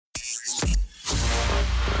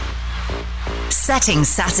setting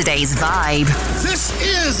Saturday's vibe. This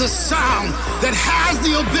is a sound that has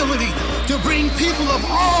the ability to bring people of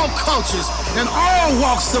all cultures and all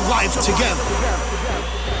walks of life together.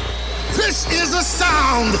 This is a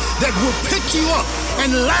sound that will pick you up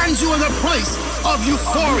and land you in a place of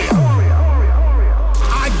euphoria.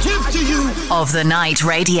 I give to you Of the Night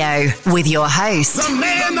Radio with your host, the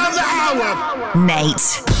man of the hour,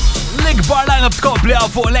 Nate. L-ikbar line-up tkompli għaw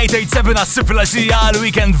fuq late 87 għas-sifla xija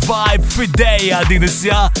l-weekend vibe fid-dejja din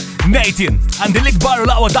is-sija. Nathan, għandi l-ikbar u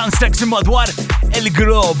laqwa dance tracks madwar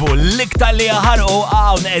il-globu, l-iktar li ħarqu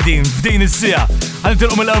għawn edin f'din is-sija.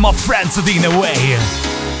 Għanitilqu mill-għal ma' friends u din away.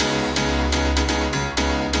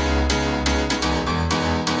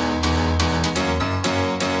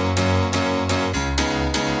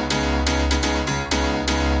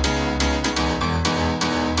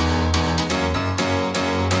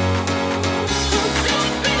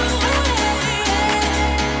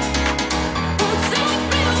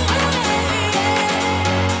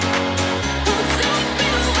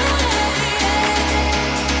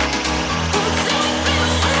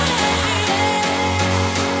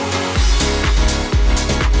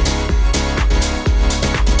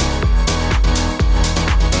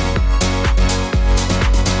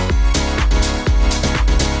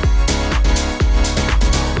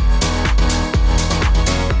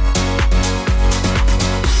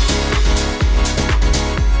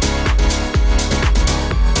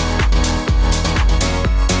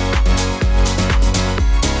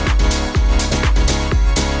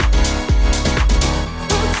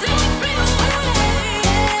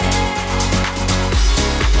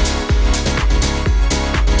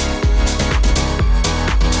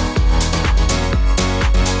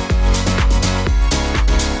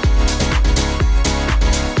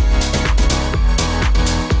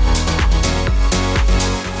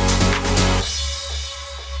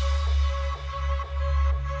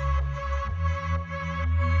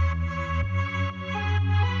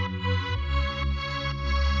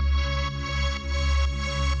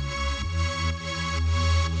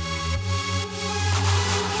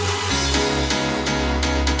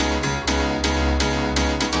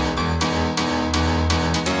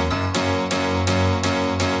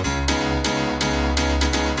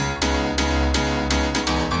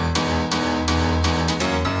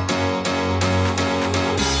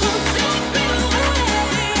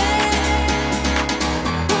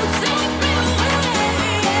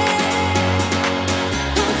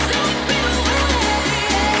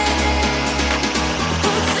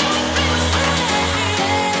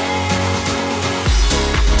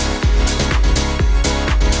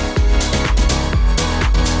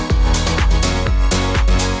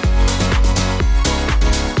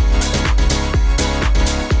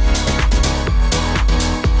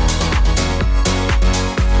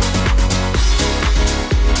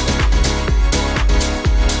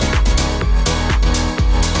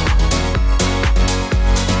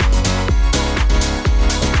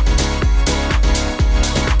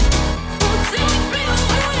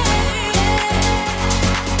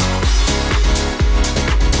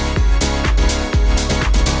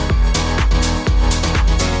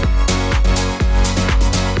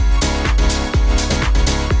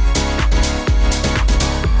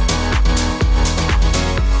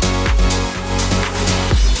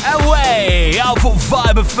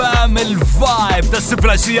 Vibe FM, il-vibe ta'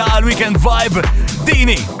 sifla xija għal-weekend vibe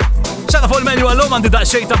dini. ċana fuq il-menu għallum għandi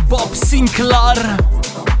daqxej ta' Bob Sinclair,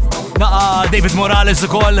 naqa David Morales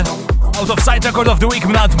ukoll, Out of Sight Record of the Week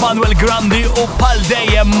minnant Manuel Grandi u pal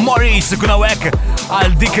dejjem Maurice ikun hawnhekk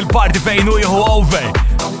għal dik il-party fejn hu jieħu over.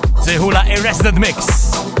 Sejħula ir-Resident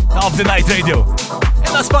Mix ta' Of the Night Radio.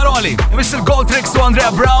 Inna sparoli, Mr. Gold Tricks to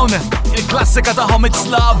Andrea Brown, il-klassika ta' It's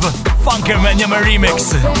Love, Funkerman jemmer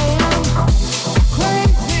remix.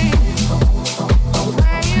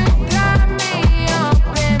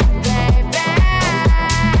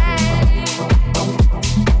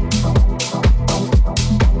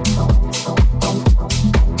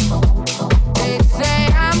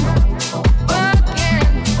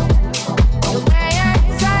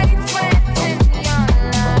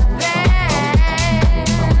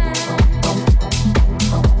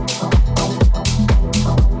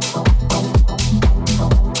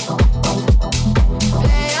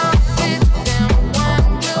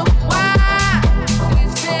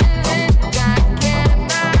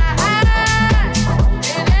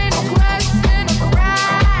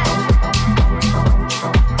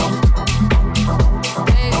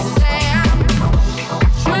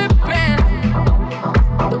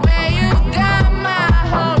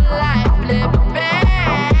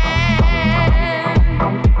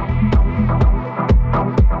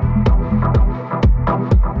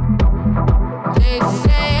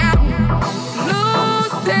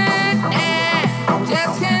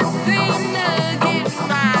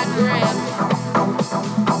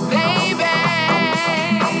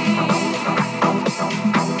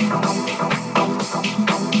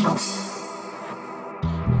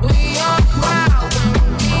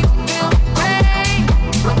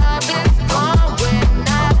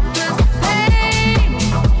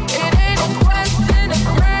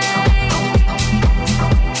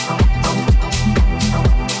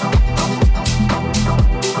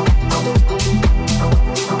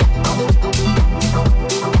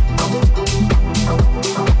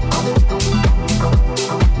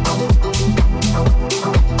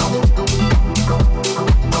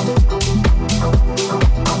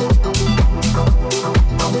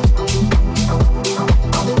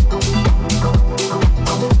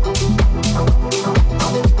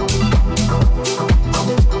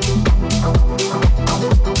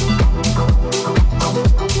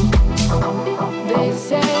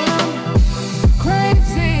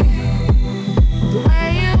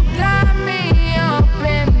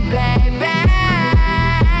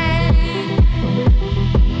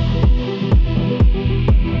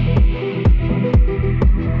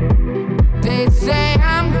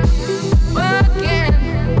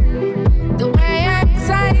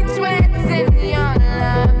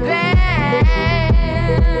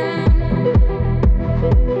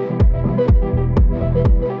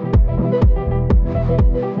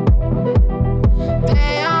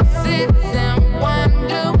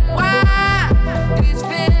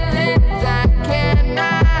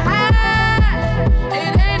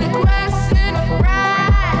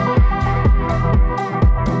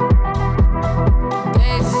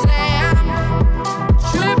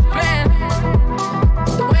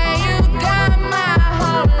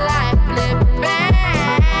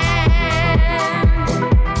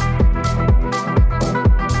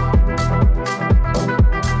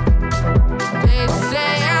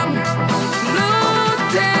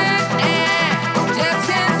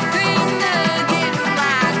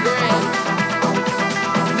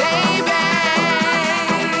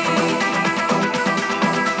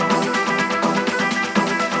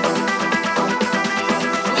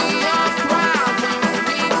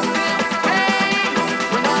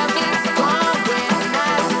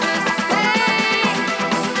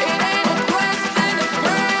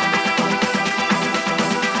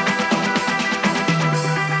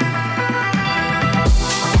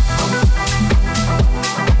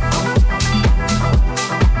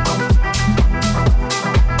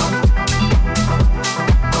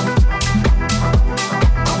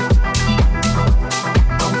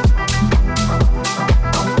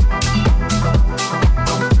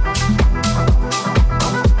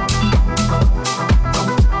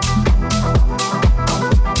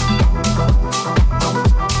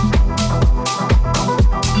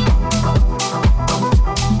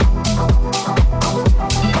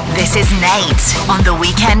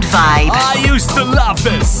 Weekend Vibe. I used to love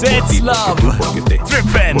this. It's love.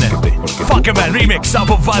 Trippin'. Fucking Man remix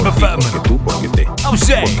up of Vibe FM. Aw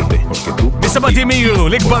xej. Nisaba Dimiru,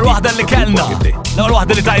 l-ikbar wahda li kellna. L-ewwel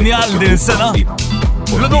wahda li tajni għal din is-sena.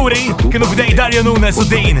 L-onuri kienu f'dej Dario Nunes u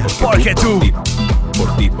din Porque Tu.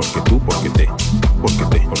 Por ti, porque tú, porque te. Porque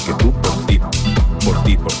te, porque tú, por ti. Por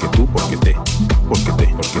ti, porque tú, porque te. Porque te,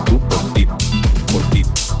 porque tú, por ti. Por ti,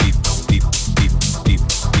 ti, ti, ti, ti,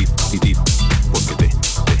 ti, ti, ti. Porque te,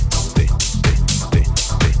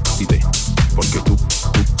 y te. Porque tú,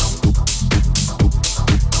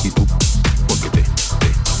 y tú. Porque te,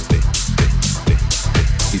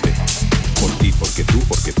 y te. Por ti, porque tú,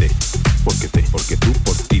 porque te. Porque te, porque tú,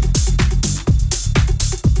 por ti.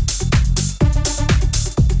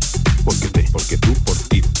 Porque te, porque tú, por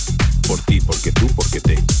ti. Por ti, porque tú, porque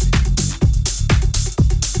te.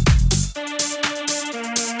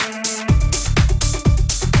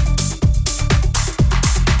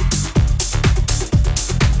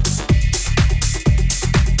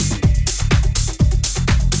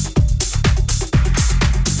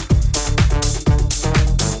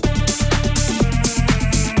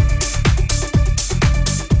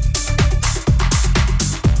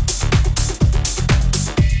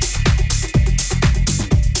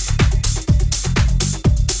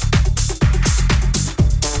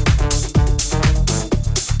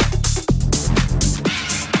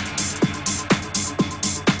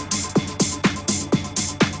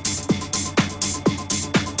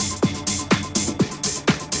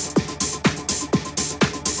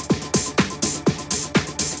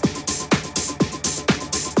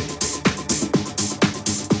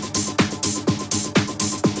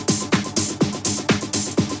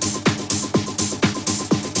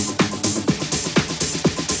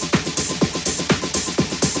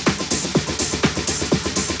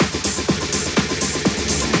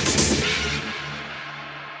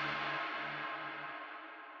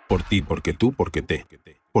 Por ti, porque tú, porque te.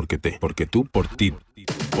 Porque te, porque tú, por ti.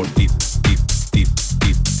 Por ti, ti, ti,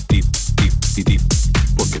 ti, ti, ti, ti.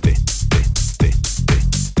 Porque te,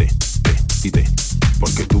 y te.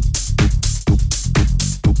 Porque tú,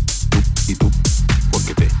 y tú.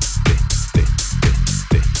 Porque te,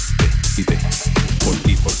 y te. Por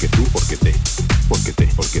ti, porque tú, porque te. Porque te,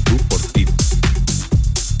 porque tú, por ti.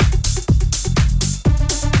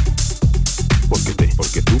 Porque te,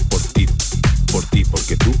 porque tú, por ti. Por ti,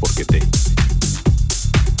 porque tú, porque te.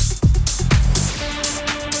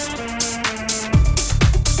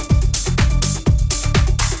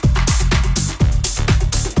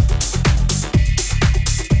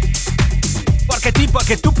 Porque ti,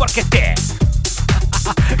 porque tu, porque te.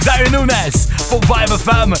 Dario Nunes, fuq Vibe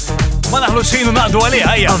FM. Ma naħlu xinu naqdu għalija,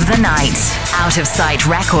 ħajja. Of the night. Out of sight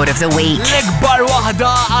record of the week. L-ikbar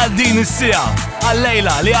wahda għal din is-sija.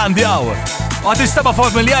 Għal-lejla li għandi għaw. Għat istaba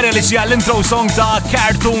familjari li xija l-intro song ta'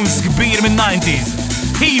 cartoons kbir minn 90s.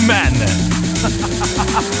 He-Man.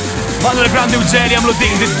 Manuel Grandi u Jerry għamlu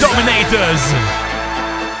din, The Dominators.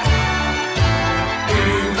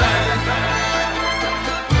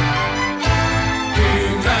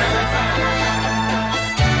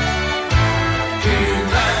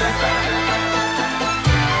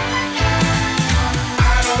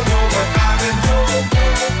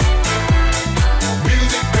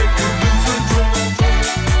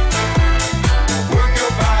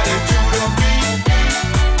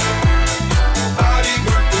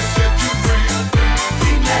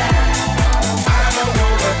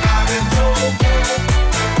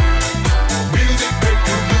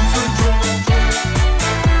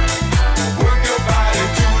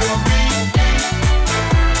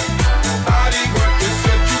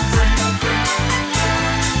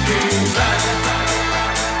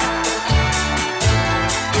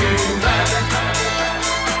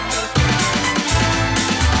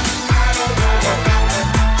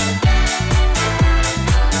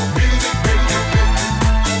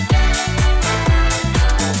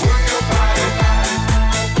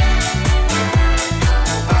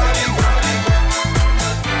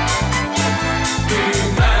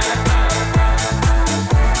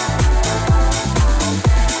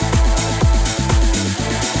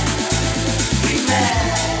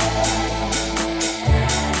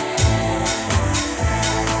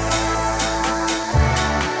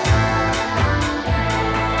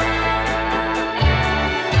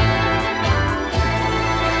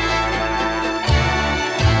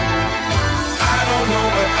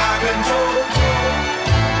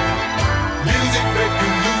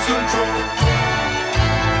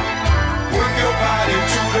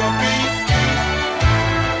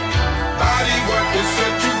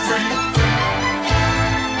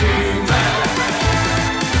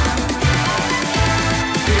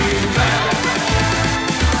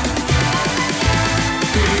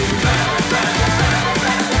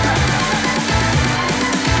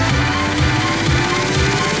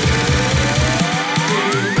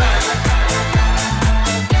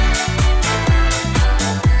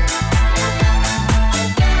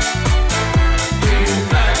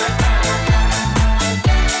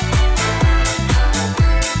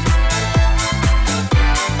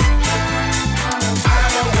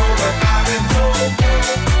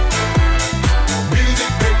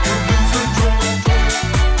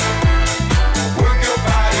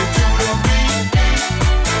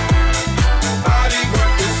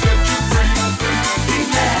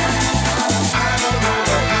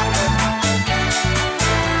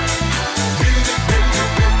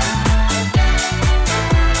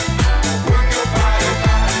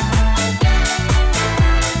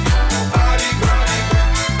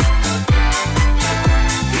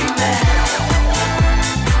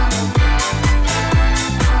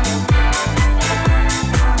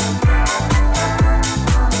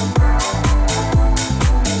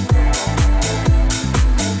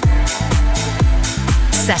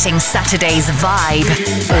 Setting Saturday's vibe.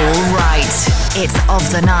 All right, it's of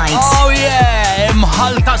the night. Oh yeah,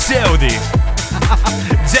 imħalta sewdi.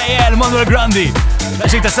 JL Manuel Grandi.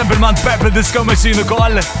 Laxik ta' Simpleman Purple Disco Machine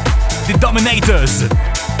ukoll. The Dominators.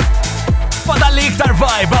 Fadalli iktar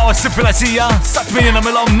vibe għaw s-sifilazija. Satmini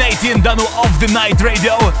namilom Nate jindanu Of the Night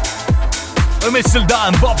Radio. U missil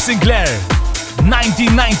dan Bob Sinclair.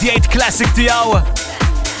 1998 classic tijaw.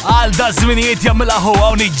 Għal da zminijiet jammilaħu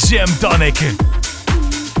għawni Jim Tonic.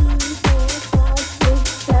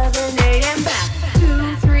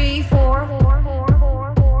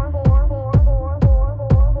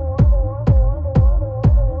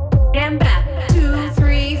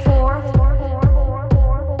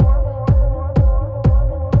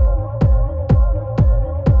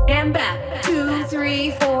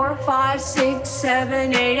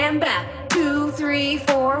 Seven, eight, and back. 2, 3,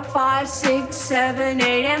 4, 5, 6, 7,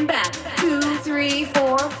 8, and back. 2, 3,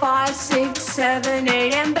 4, 5, 6, 7,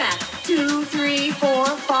 8, and back. 2, 3, 4,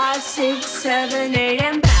 5, 6, 7, 8,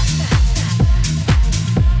 and back.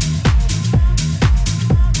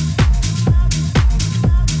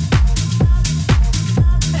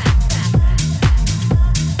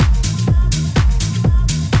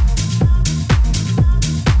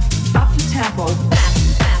 Up to tempo.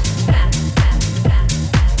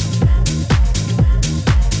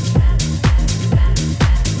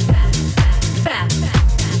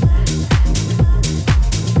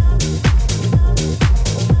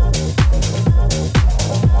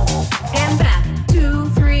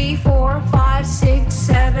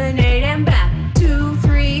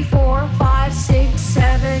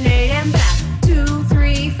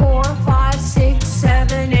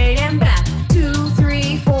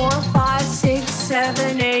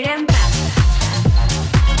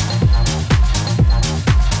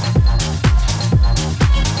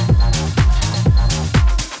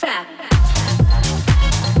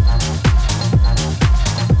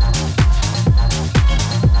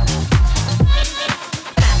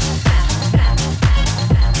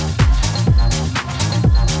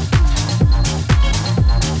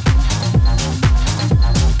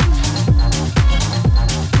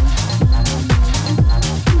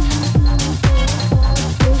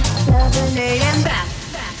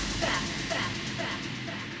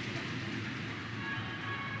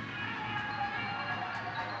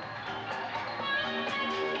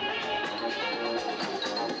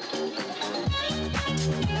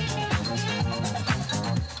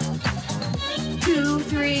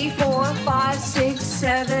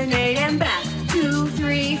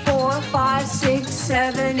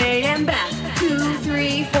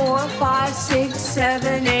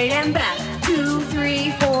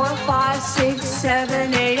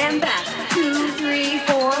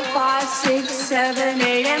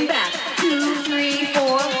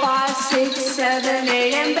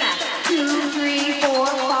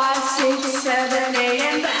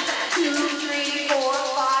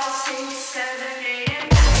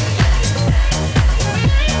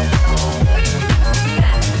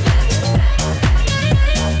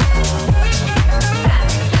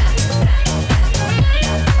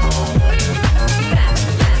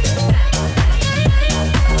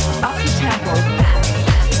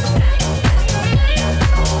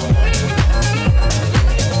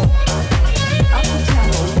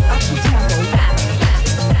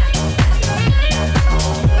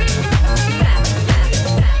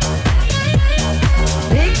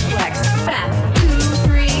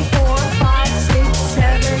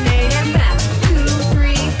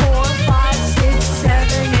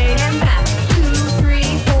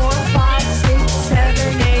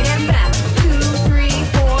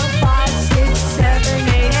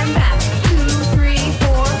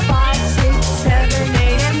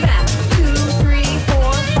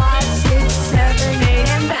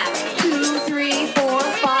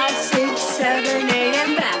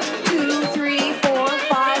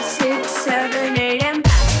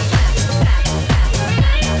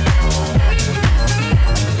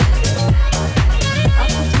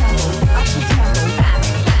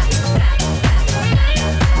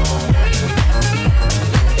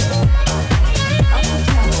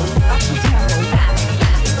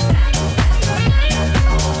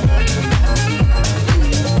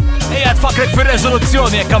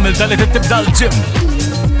 Rezoluzzjoni jekk għamilta li tibda l-ġim.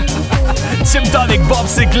 Jim Tonic, Bob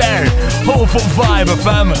Sinclair, hu fuq Vibe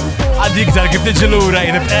FM. Għaddi iktar kif tiġi lura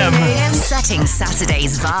JFM. Setting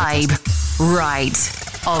Saturday's vibe. Right.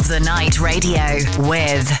 Of the Night Radio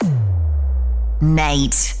with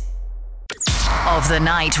Nate. Of the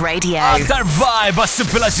Night Radio. Aktar vibe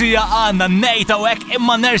għas-sifilaxija għanna Nate għawek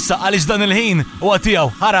imma nersa għalix dan il-ħin u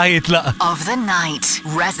għatijaw ħara jitlaq. Of the Night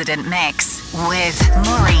Resident Mix. with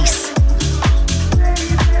Maurice.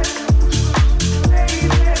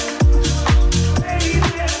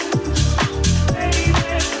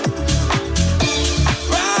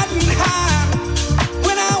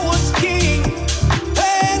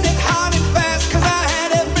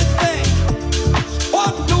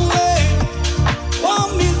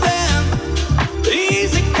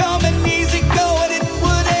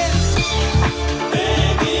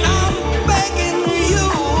 I'm begging you,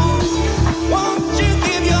 won't you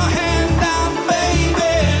give your hand?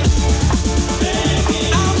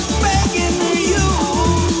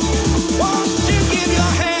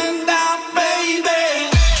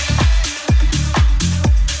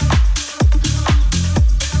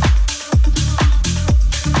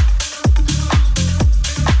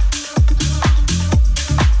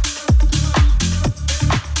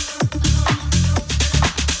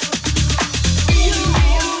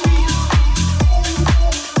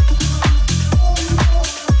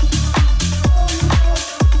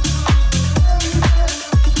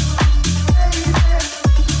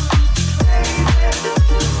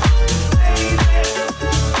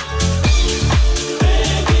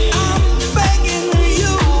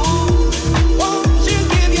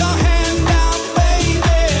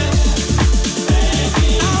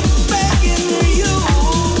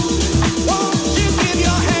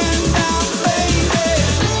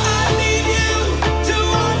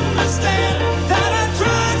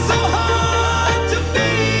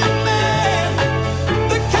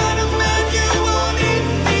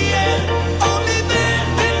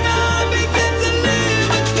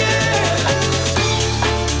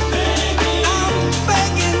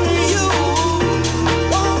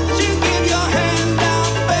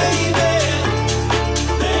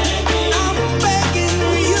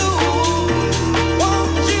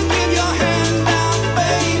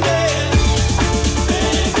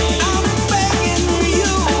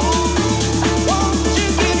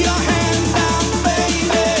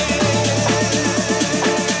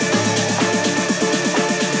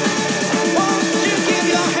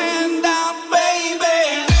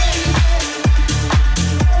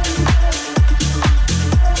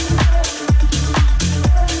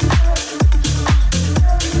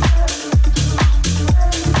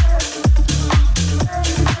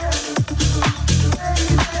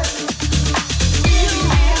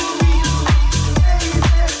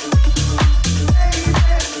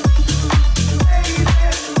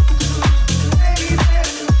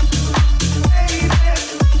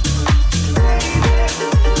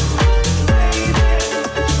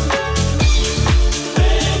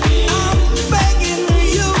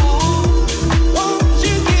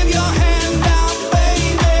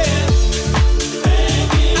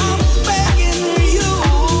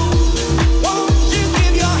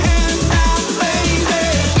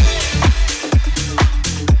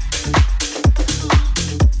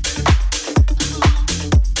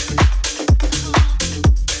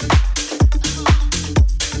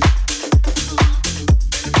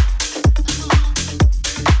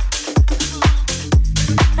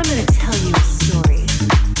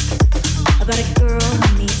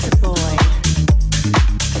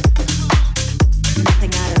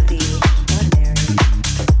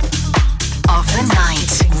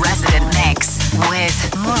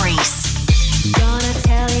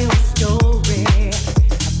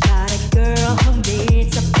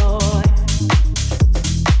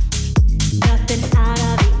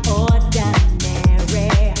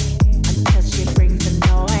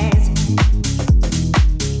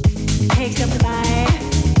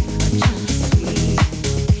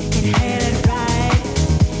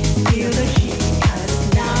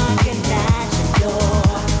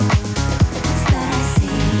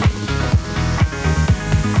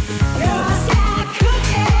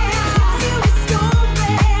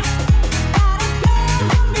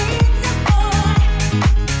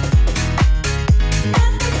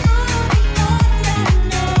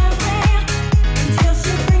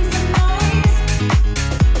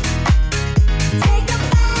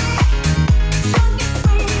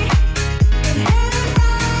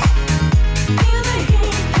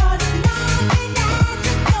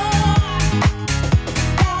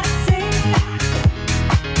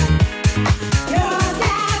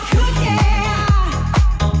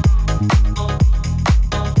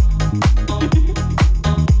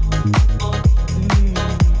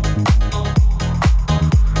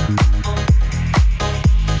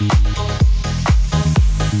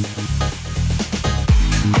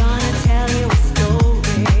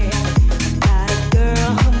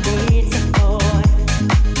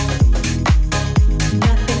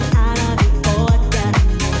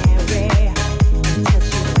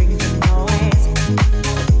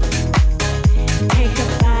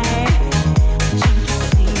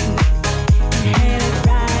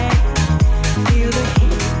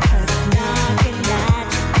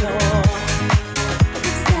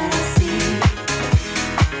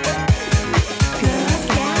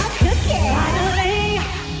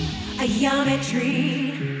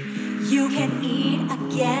 geometry you can eat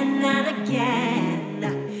again and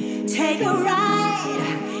again. Take a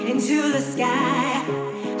ride into the sky.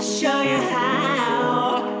 I'll show you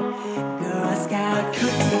how. Girl Scout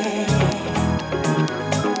cookie.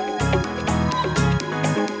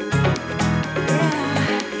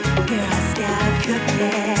 Yeah, Girl Scout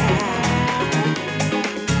cookie.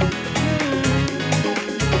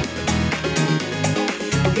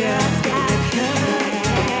 Girl Scout cookie.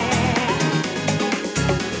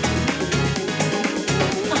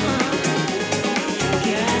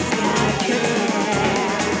 Girl Scout cookie.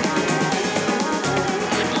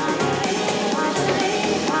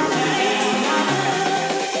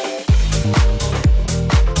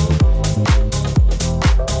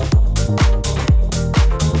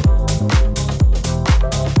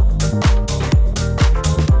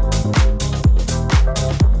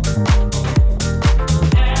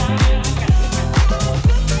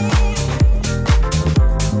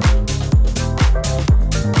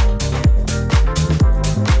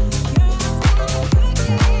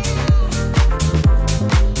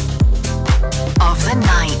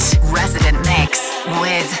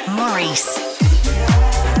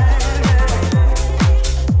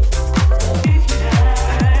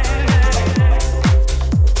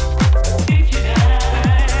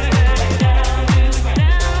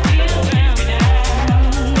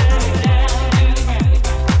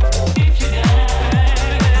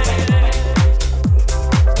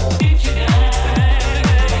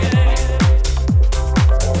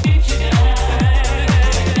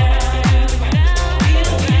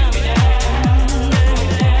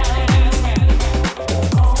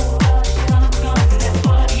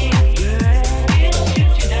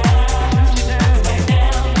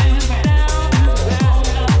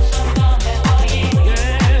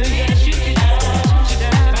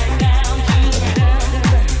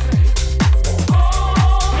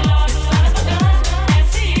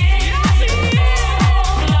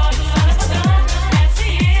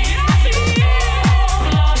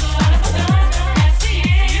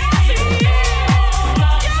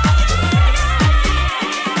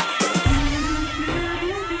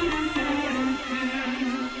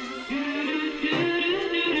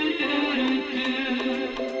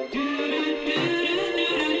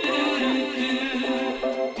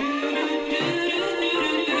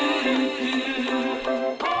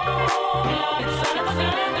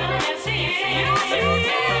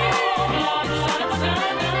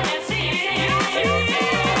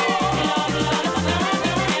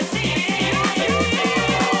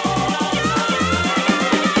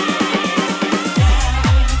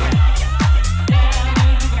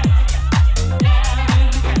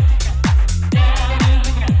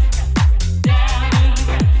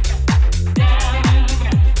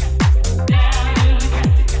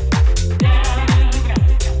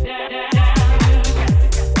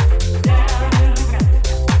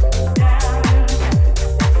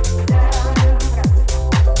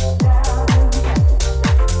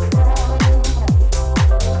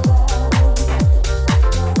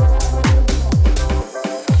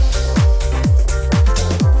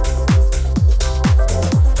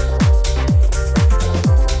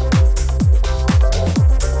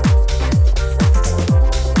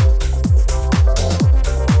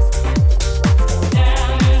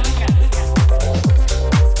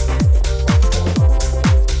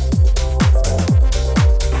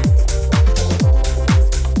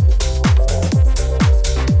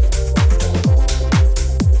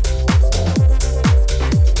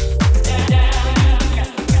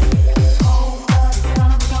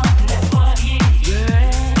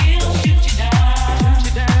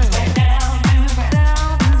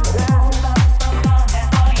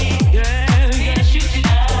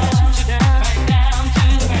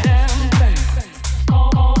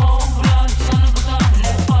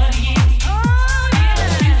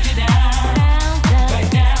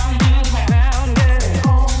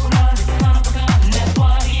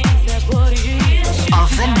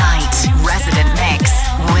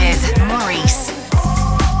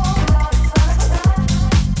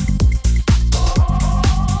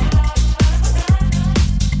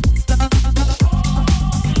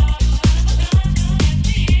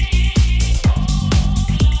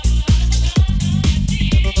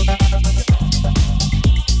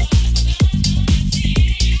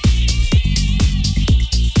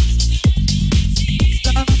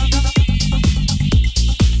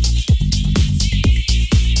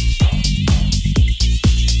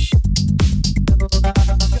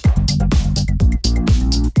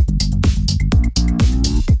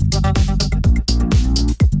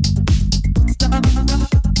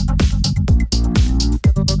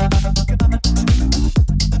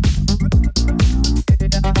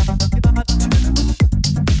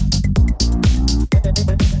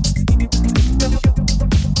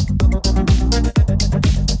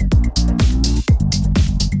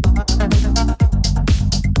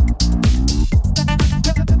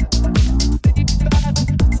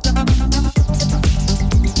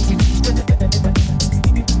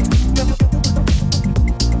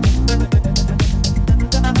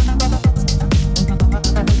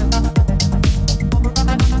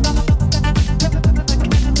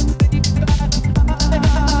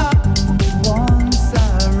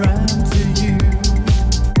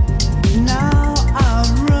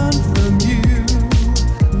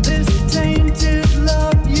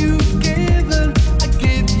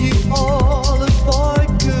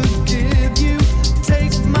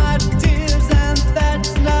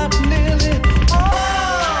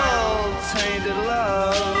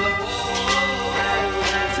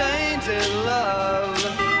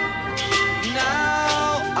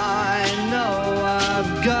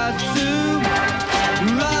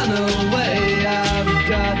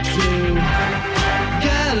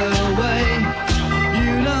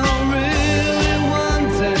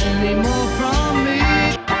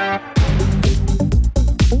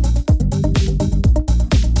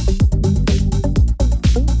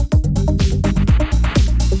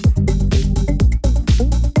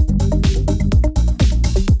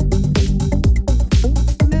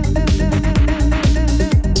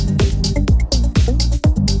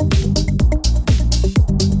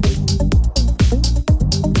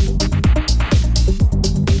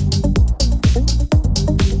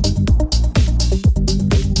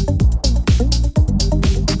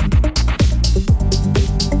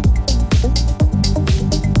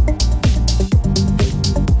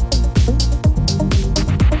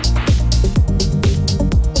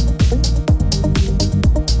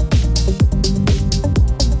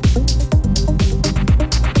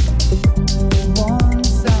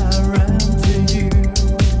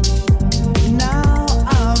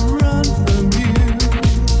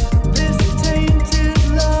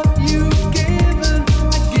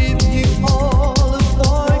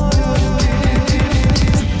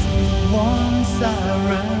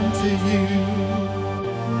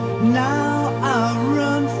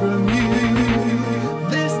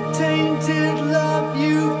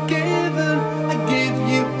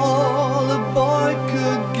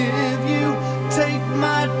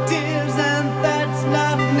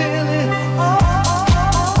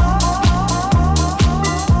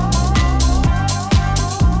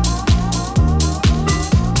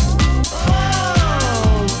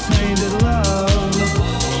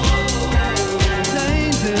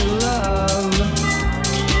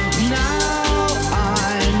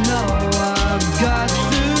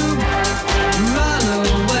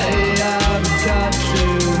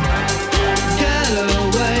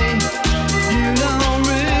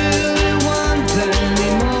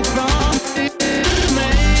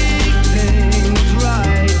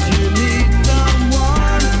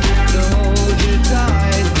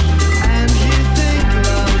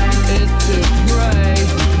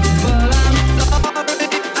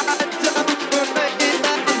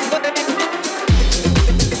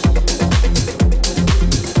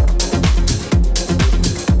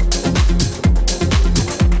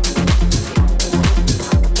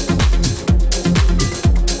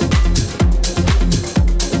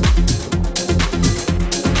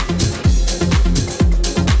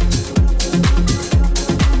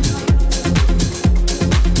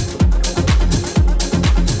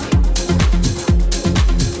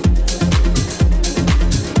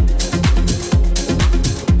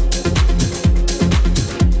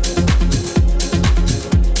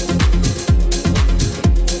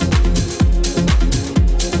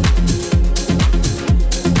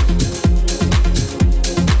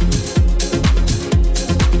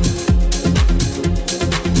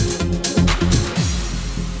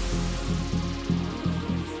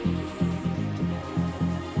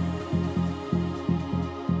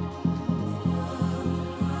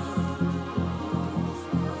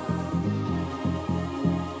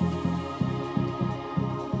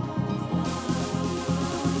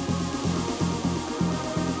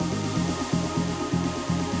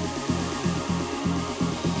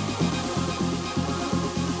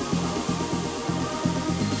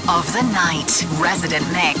 of the Night Resident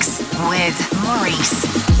Mix with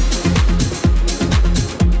Maurice.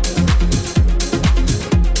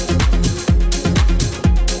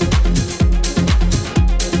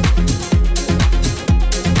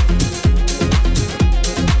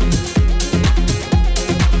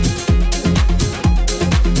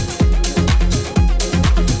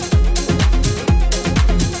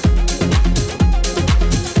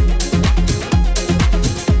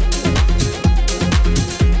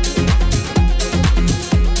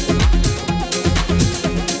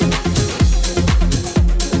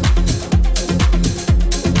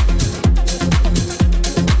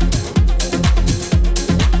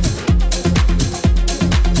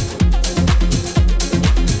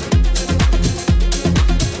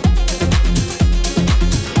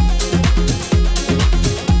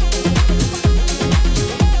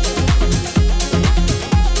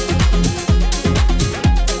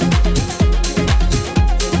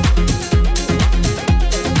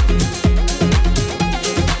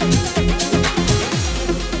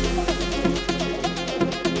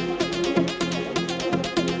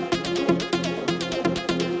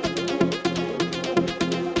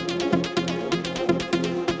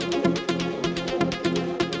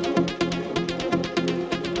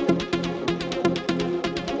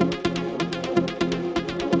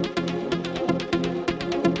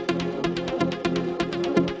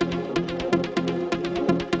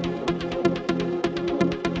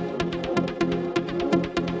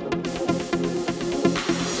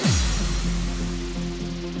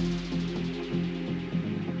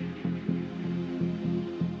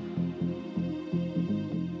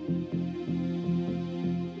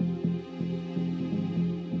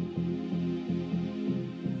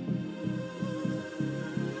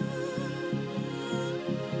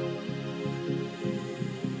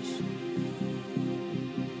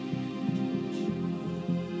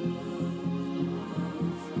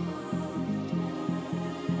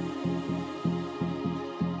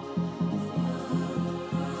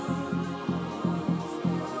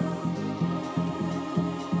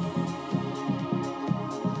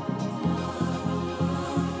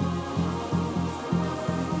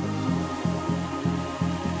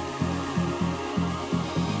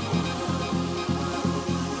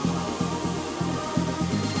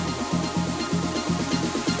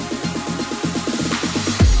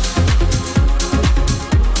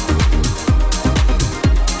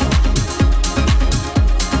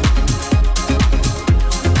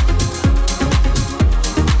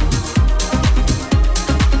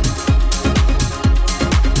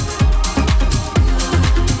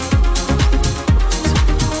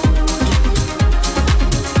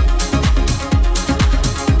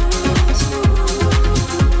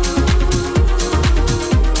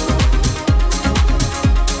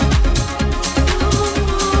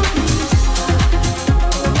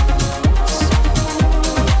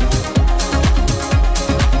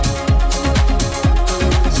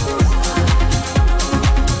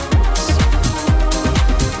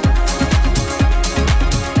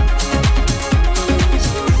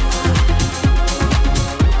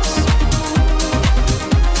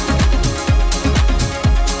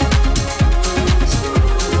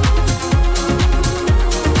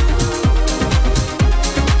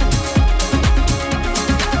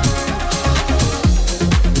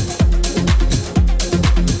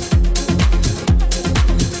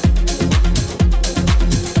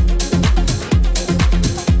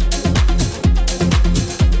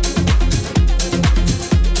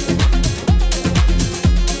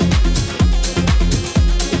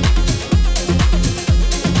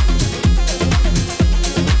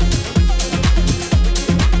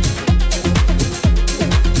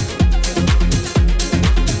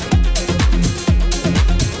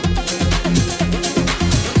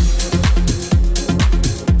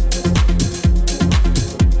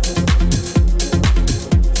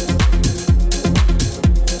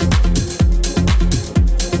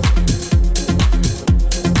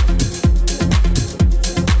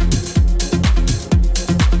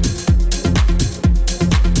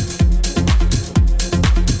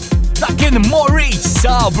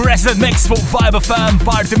 Resident Mix fuq Vibe FM,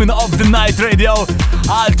 parti minn Of The Night Radio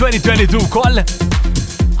għal 2022 koll.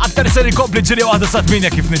 Aktar ser inkompli ġiri waħda sa'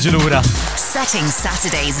 8 kif niġilura. Setting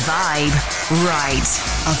Saturday's vibe right.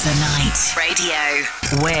 Of The Night Radio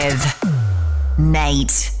with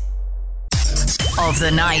Nate. Of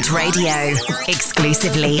The Night Radio,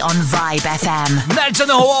 exclusively on Vibe FM. Nerġa'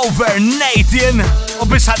 noħu over Nate u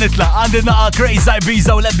biex ħanitla għandi naqa Crazy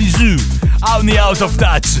Ibiza u Lebizu għawni Out of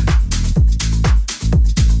Touch.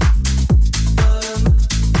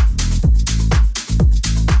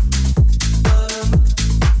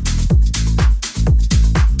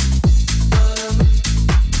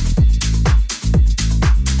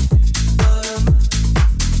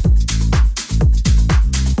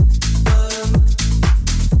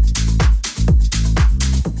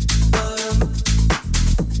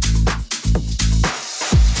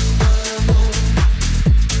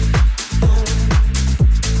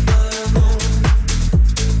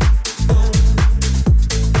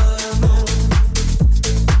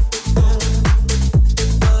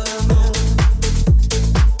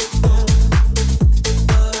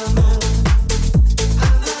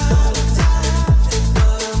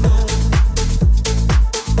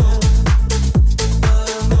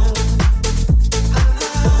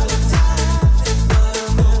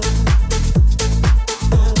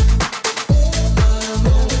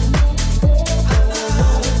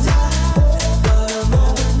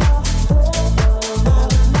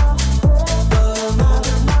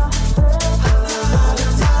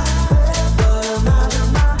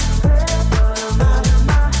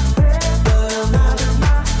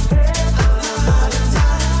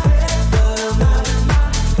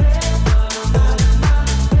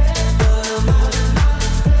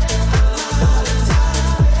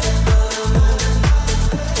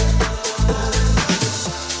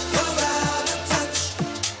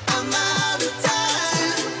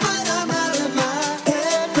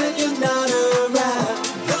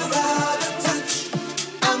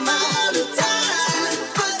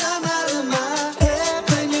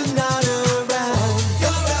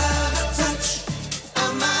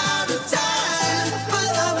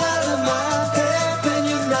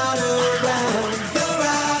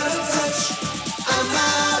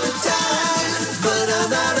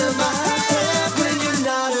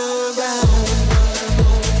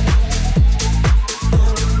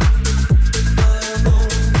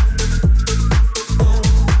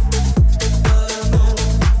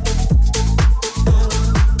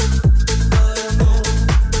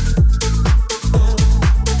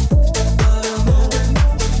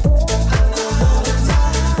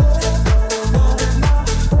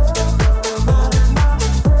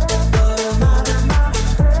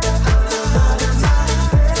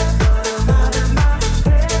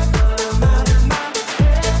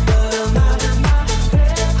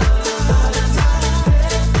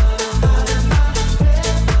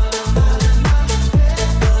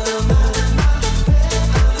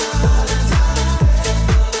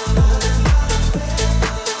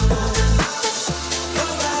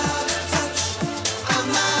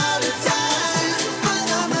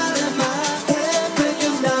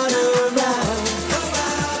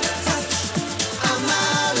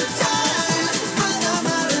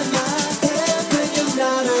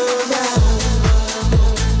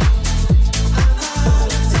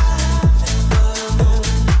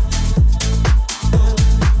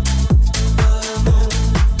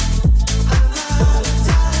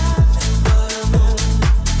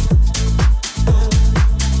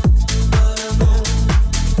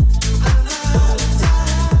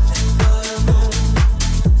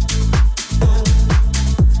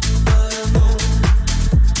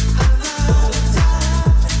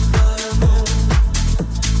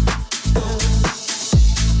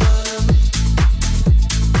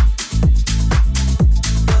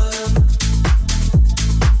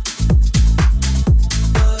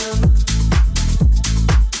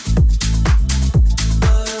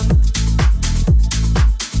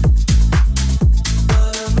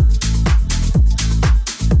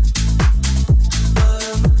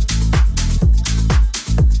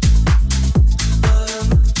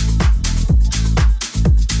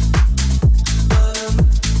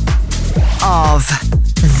 of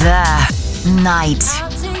the night.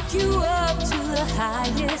 I'll take you up to the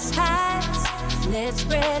highest heights. Let's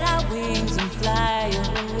spread our wings and fly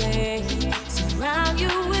away. Surround you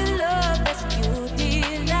with love that's pure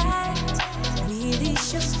delight.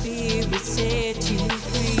 Release your spirit, set you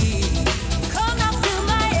free. Come now, feel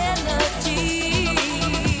my energy.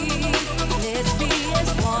 Let's be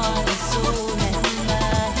as one in soul and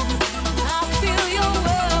mind. I'll fill your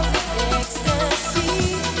world with ecstasy.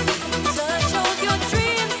 Touch all your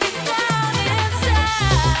dreams deep down inside.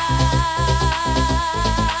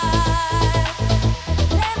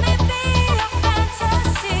 Let me be your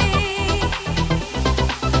fantasy.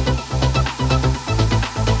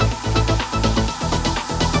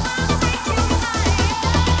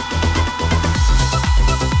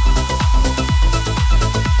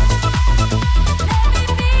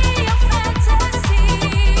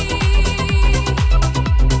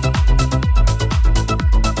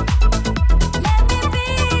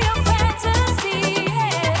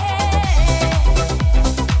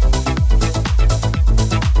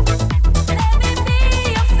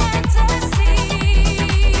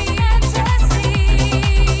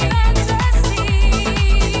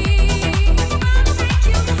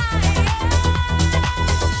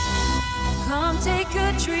 Come take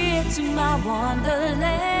a trip to my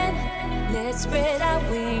wonderland. Let's spread our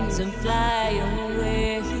wings and fly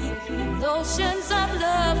away. Oceans of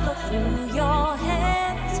love flow through your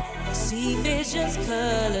hands. See visions,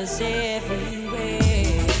 colors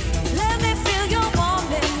everywhere. Let me feel your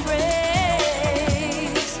warm embrace.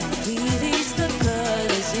 Release the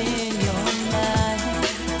colors in your mind.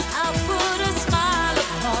 I'll put a smile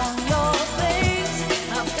upon your face.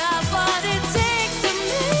 I've got what it takes to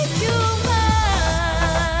make you mine.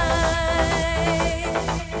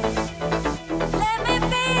 Let me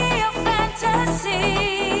be your fantasy.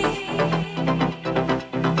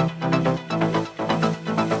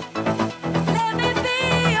 Let me be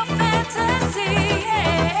your fantasy.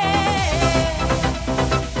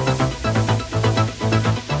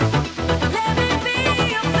 Let me be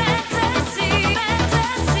your fantasy.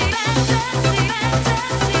 Fantasy, fantasy, fantasy,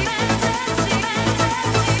 fantasy, fantasy.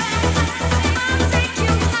 I'll take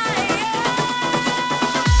you higher.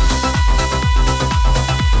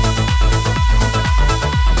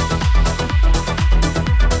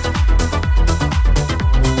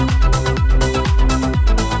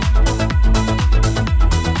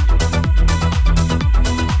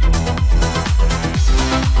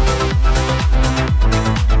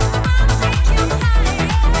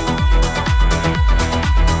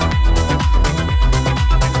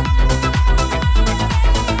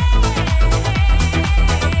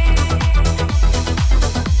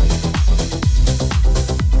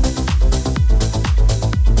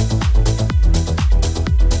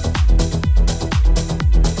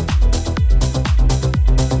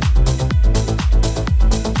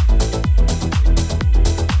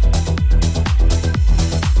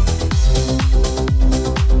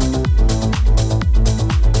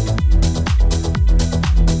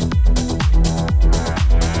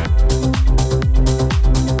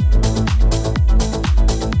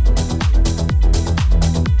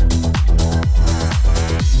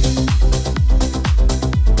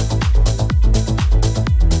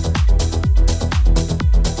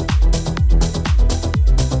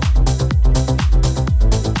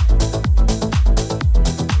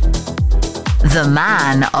 The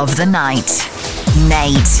man of the night,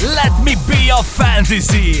 Nate. Let me be your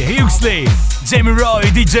fantasy. Huxley, Jamie Roy,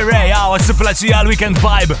 DJ Ray, għawa s-siflaċi għal-Weekend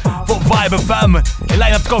Vibe fuq Vibe FM.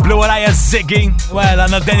 Il-line-up tkomplu warajja Ziggy. Well,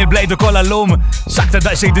 għanna Daniel Blade u koll għallum. Xakta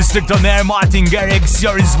daqxej District on Air, Martin Garrix,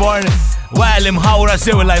 Joris Vorn. Well, imħawra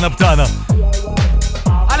sew il-line-up tana.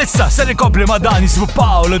 Għalissa, ser ikompli ma dan jismu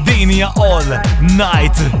Paolo Dini All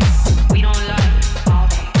Night. We don't like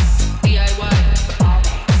DIY.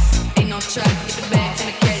 Ain't no track, get the bags in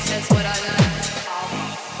the case, that's what I like.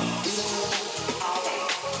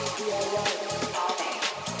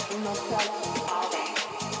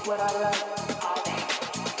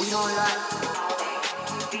 We don't like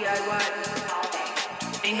DIY.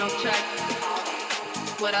 Ain't no track,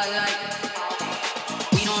 what I like.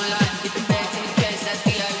 We don't like, get the bags in the case, that's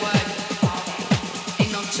DIY.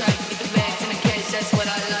 Ain't no track, get the bags in the case, that's what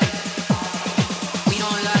I like. We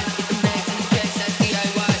don't like, get the bags in the case, that's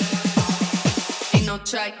DIY. Ain't no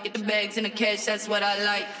track, get the bags in the case, that's what I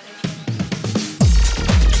like.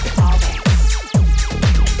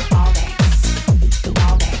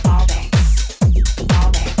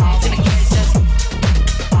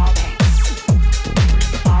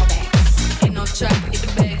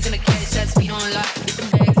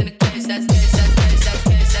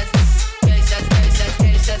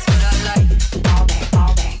 That's what I like.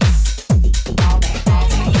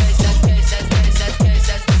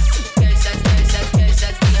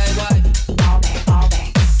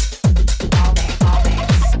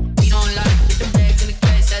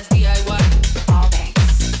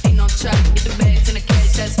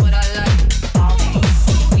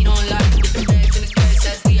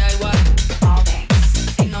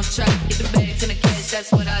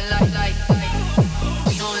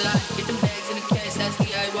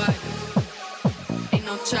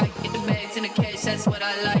 no track, get the bags in the cash, that's what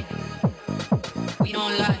I like. We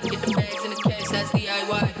don't lie, get the bags in the cash, that's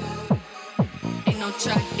DIY. Ain't no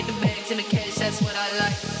track, get the bags in the cash, that's what I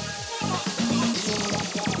like.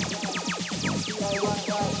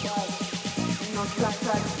 Ain't no track,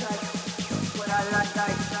 what I like.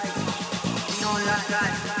 We don't lie, DIY. Ain't no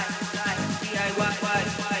track, what I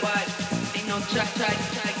like. Ain't no track,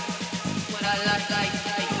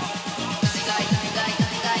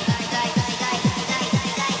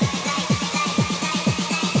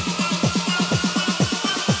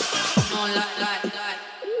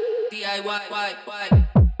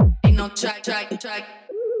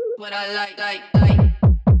 what I like.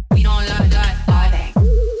 We don't lie,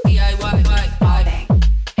 DIY.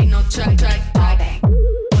 Ain't no track,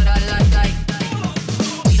 what I like.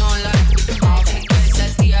 We don't lie, get the bags in the cash,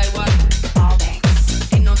 that's DIY.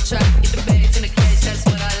 Ain't no track, get the bags in the cash, that's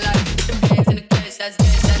what I like. Get the bags in the cash, that's what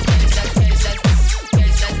I like.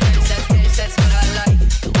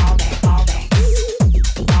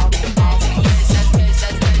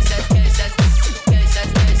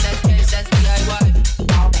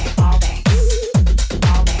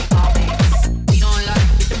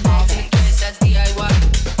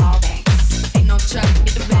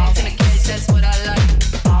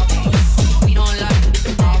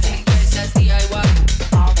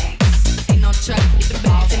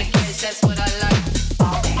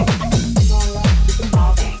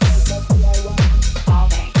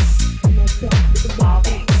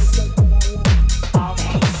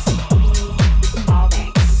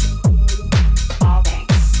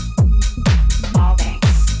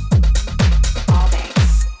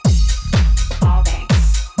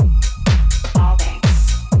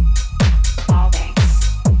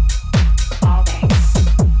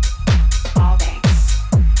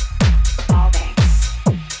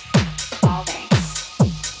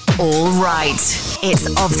 It's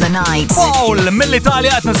of the night. Paul,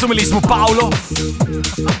 mill-Italja għet nassumi li jismu Paolo.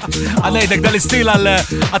 Għanajdek dal-istil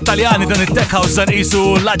għal-Taljani dan il-tech house dan jisu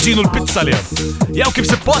l-ġinu l-pizza li jaw kif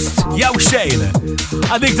suppost, jaw xejn.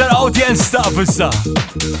 Għadik dar audience ta' fissa.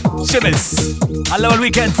 Ximis, għalla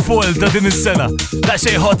għal-weekend full ta' din is-sena. Da'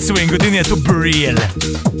 xej hot swing u din jetu bril.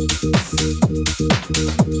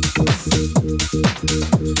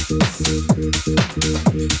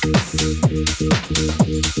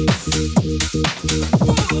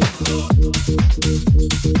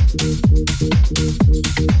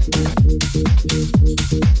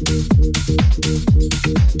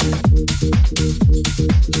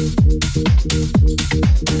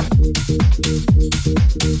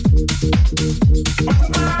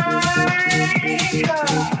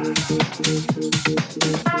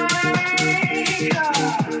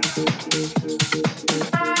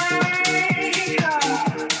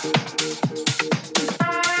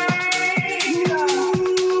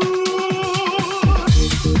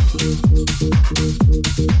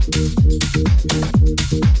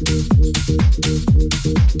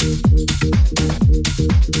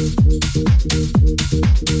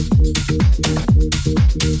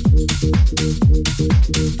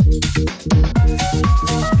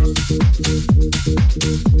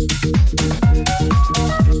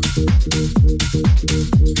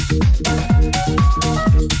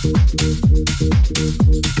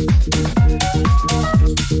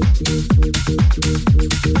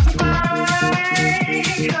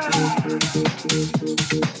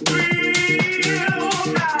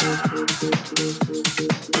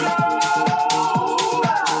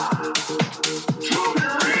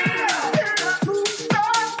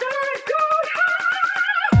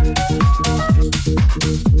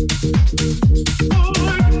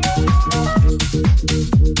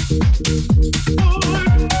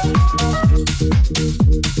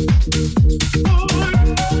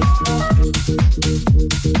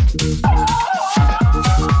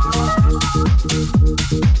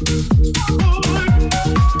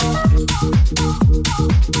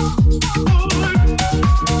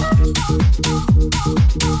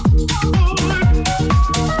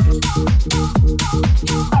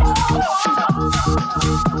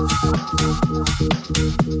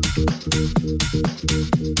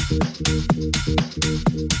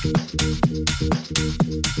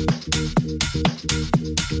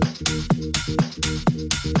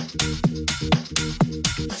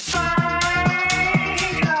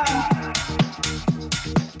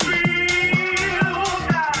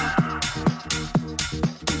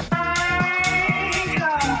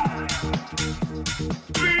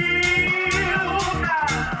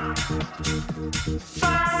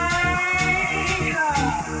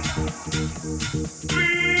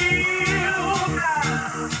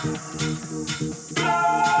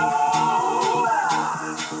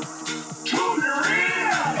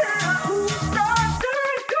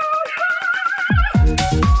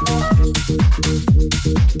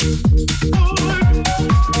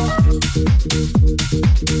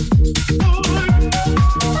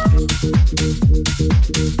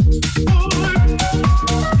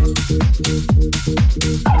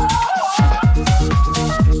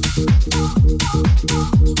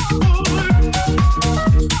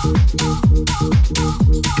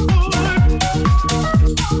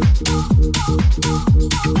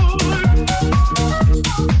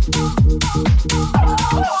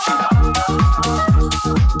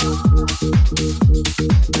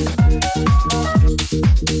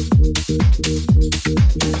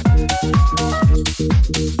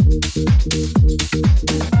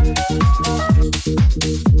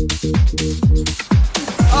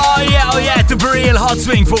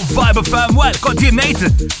 Swing fuq Vibe FM, well, konti nejt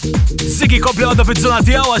Ziggy kompli għodda fit-zona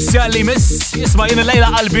tijaw għassja li miss jisma jina lejla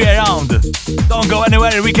qalbi around. Don't go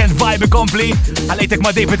anywhere, Weekend Vibe kompli għalejtek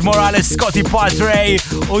ma David Morales, Scotty Partray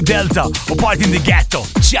u Delta u Party in the Ghetto.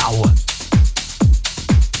 Ciao!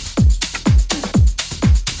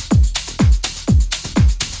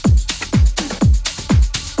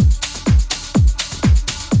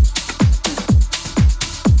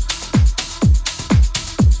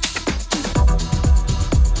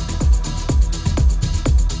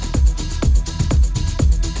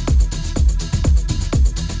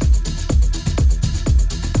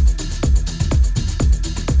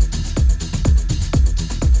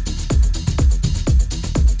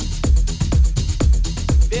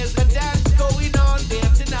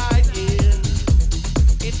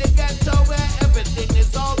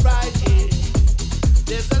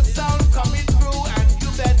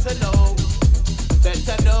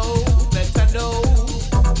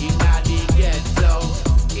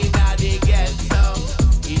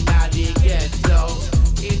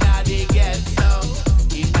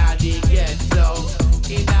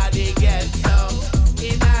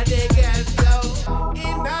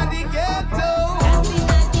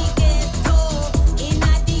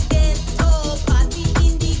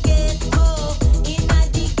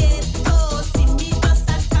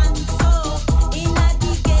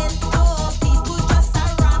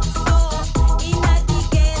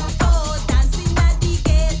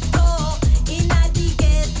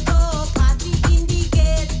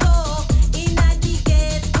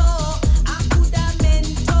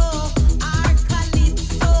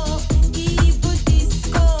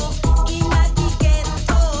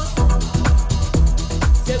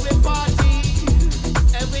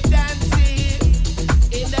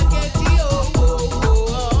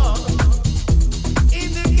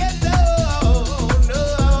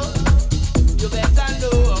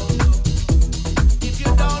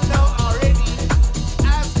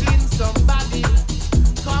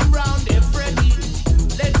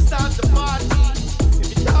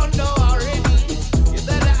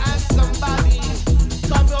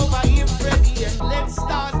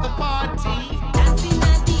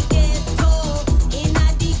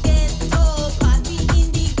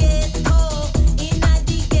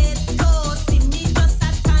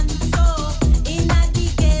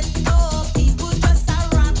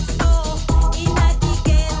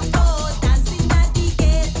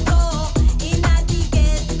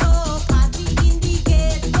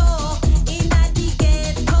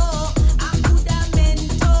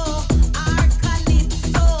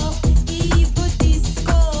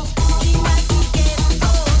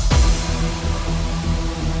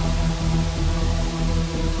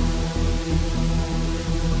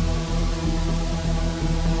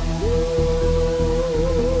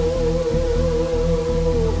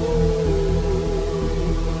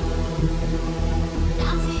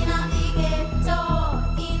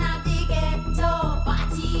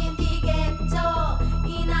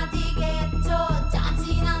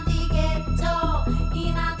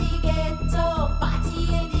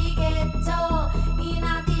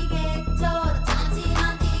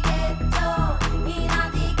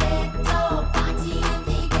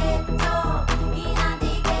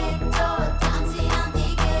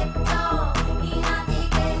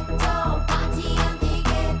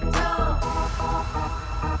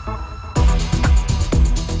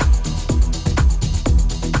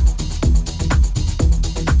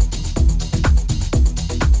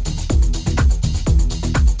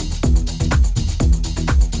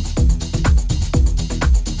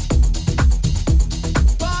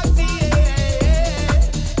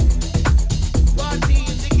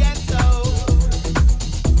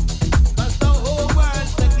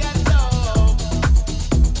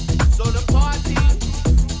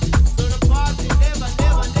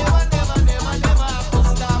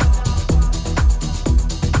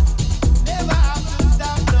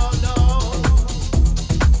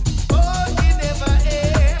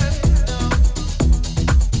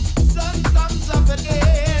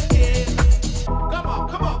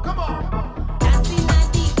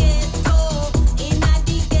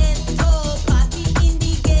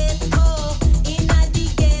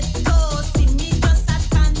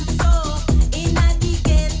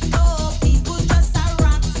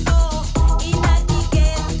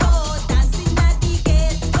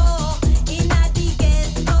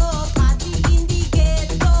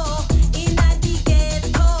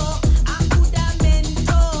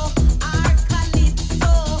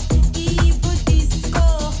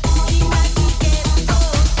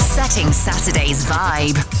 Setting Saturday's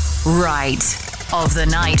vibe. Right. Of the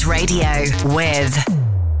Night Radio with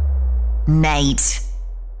Nate.